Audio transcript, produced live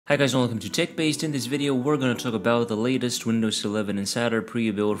Hi guys and welcome to TechBased. In this video we're going to talk about the latest Windows 11 Insider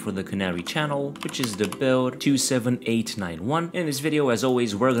pre-build for the Canary channel, which is the build 27891. In this video, as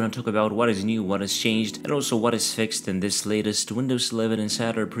always, we're going to talk about what is new, what has changed, and also what is fixed in this latest Windows 11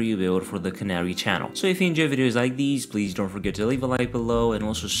 Insider pre-build for the Canary channel. So if you enjoy videos like these, please don't forget to leave a like below and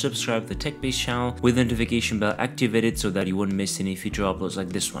also subscribe to the TechBased channel with the notification bell activated so that you won't miss any future uploads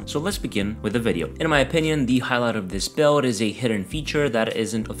like this one. So let's begin with the video. In my opinion, the highlight of this build is a hidden feature that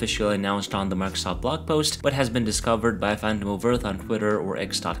isn't officially announced on the Microsoft blog post, but has been discovered by Phantom of Earth on Twitter or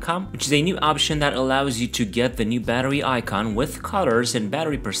X.com, which is a new option that allows you to get the new battery icon with colors and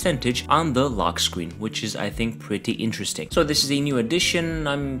battery percentage on the lock screen, which is, I think, pretty interesting. So this is a new addition.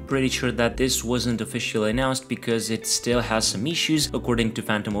 I'm pretty sure that this wasn't officially announced because it still has some issues. According to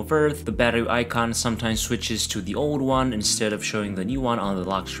Phantom of Earth, the battery icon sometimes switches to the old one instead of showing the new one on the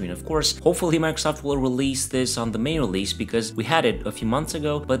lock screen, of course. Hopefully Microsoft will release this on the main release because we had it a few months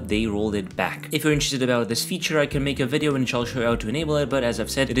ago, but they rolled it back. If you're interested about this feature, I can make a video in which I'll show you how to enable it, but as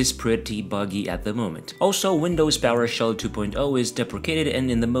I've said, it is pretty buggy at the moment. Also, Windows PowerShell 2.0 is deprecated, and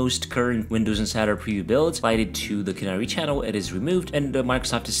in the most current Windows Insider preview builds related to the Canary channel, it is removed, and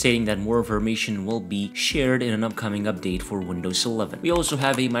Microsoft is stating that more information will be shared in an upcoming update for Windows 11. We also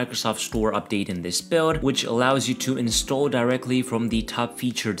have a Microsoft Store update in this build, which allows you to install directly from the top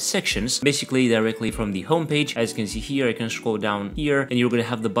featured sections, basically directly from the homepage. As you can see here, I can scroll down here, and you're going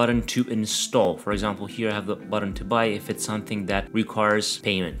to have the button to install. For example, here I have the button to buy if it's something that requires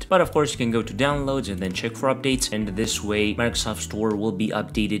payment. But of course, you can go to downloads and then check for updates, and this way Microsoft Store will be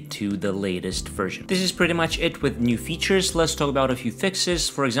updated to the latest version. This is pretty much it with new features. Let's talk about a few fixes.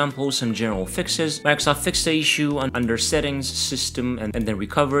 For example, some general fixes. Microsoft fixed the issue under settings, system, and then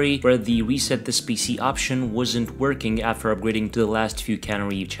recovery, where the reset this PC option wasn't working after upgrading to the last few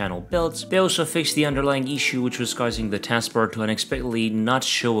Canary channel builds. They also fixed the underlying issue which was causing the taskbar to unexpectedly not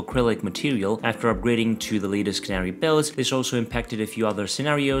show acrylic material after upgrading to the latest Canary builds. This also impacted a few other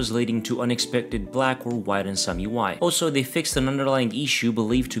scenarios, leading to unexpected black or white in some UI. Also, they fixed an underlying issue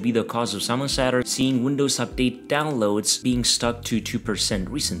believed to be the cause of some insider seeing Windows Update downloads being stuck to 2%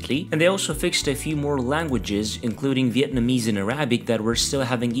 recently. And they also fixed a few more languages, including Vietnamese and Arabic, that were still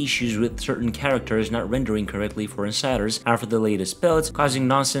having issues with certain characters not rendering correctly for insiders after the latest builds, causing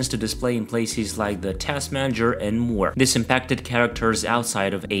nonsense to display in places like the Task Manager and more. This impacted characters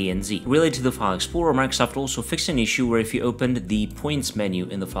outside of A and Z. Related to the File Explorer, Microsoft also fixed an issue where if you opened the Points menu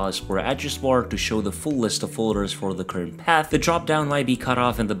in the File Explorer address bar to show the full list of folders for the current path, the drop-down might be cut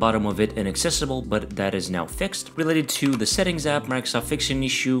off and the bottom of it inaccessible, but that is now fixed. Related to the Settings app, Microsoft fixed an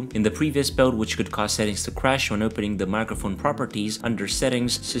issue in the previous build which could cause settings to crash when opening the microphone properties under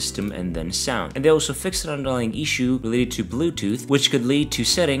Settings, System, and then Sound. And they also fixed an underlying issue related to Bluetooth, which could lead to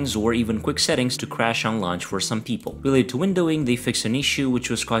settings or even quick settings to crash on launch for some people. Related to windowing, they fixed an issue which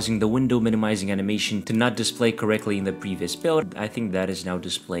was causing the window minimizing animation to not display correctly in the previous build. I think that is now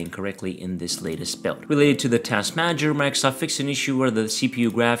displaying correctly in this latest build. Related to the Task Manager, Microsoft fixed an issue where the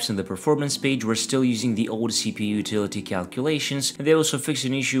CPU graphs in the performance page were still using the old CPU utility calculations, and they also fixed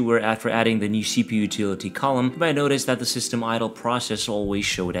an issue where after adding the new CPU utility column, you might notice that the system idle process always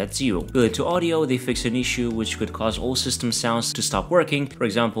showed at 0. Related to audio, they fixed an issue which could cause all system sounds to stop working, for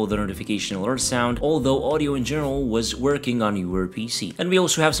example the notification alert sound, although audio in general was working on your PC. And we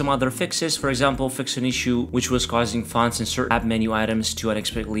also have some other fixes. For example, fix an issue which was causing fonts in certain app menu items to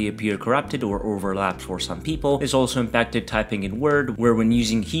unexpectedly appear corrupted or overlapped for some people. This also impacted typing in Word, where when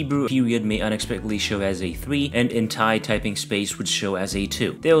using Hebrew, period may unexpectedly show as a 3, and in Thai, typing space would show as a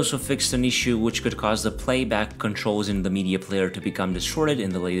 2. They also fixed an issue which could cause the playback controls in the media player to become distorted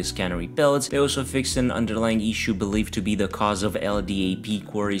in the latest Canary builds. They also fixed an underlying issue believed to be the cause of LDAP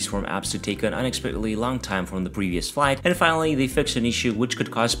queries from apps to take an unexpectedly long time from the previous flight. And finally, they fixed an issue which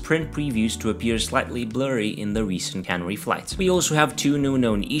could cause print previews to appear slightly blurry in the recent Canary flights. We also have two new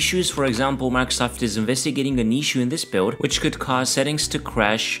known issues. For example, Microsoft is investigating an issue in this build which could cause settings to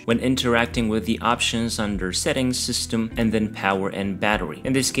crash when interacting with the options under Settings, System, and then Power and Battery.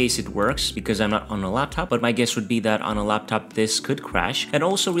 In this case, it works because I'm not on a laptop, but my guess would be that on a laptop this could crash. And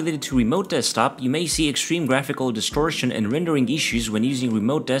also related to Remote Desktop, you may see extreme graphical distortion and rendering issues when using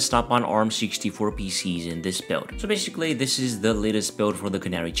Remote Desktop on ARM64 PCs in this build. So basically, this is the latest build for the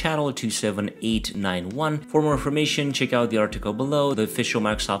Canary channel 27891. For more information, check out the article below, the official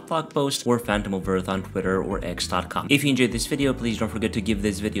Microsoft blog post, or Phantom of Earth on Twitter or X.com. If you enjoyed this video, please don't forget to give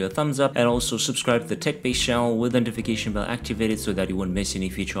this video a thumbs up and also subscribe to the TechBased channel with the notification bell activated so that you won't miss any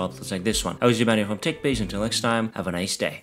future uploads like this one. I was Canary from TechBased. Until next time, have a nice day.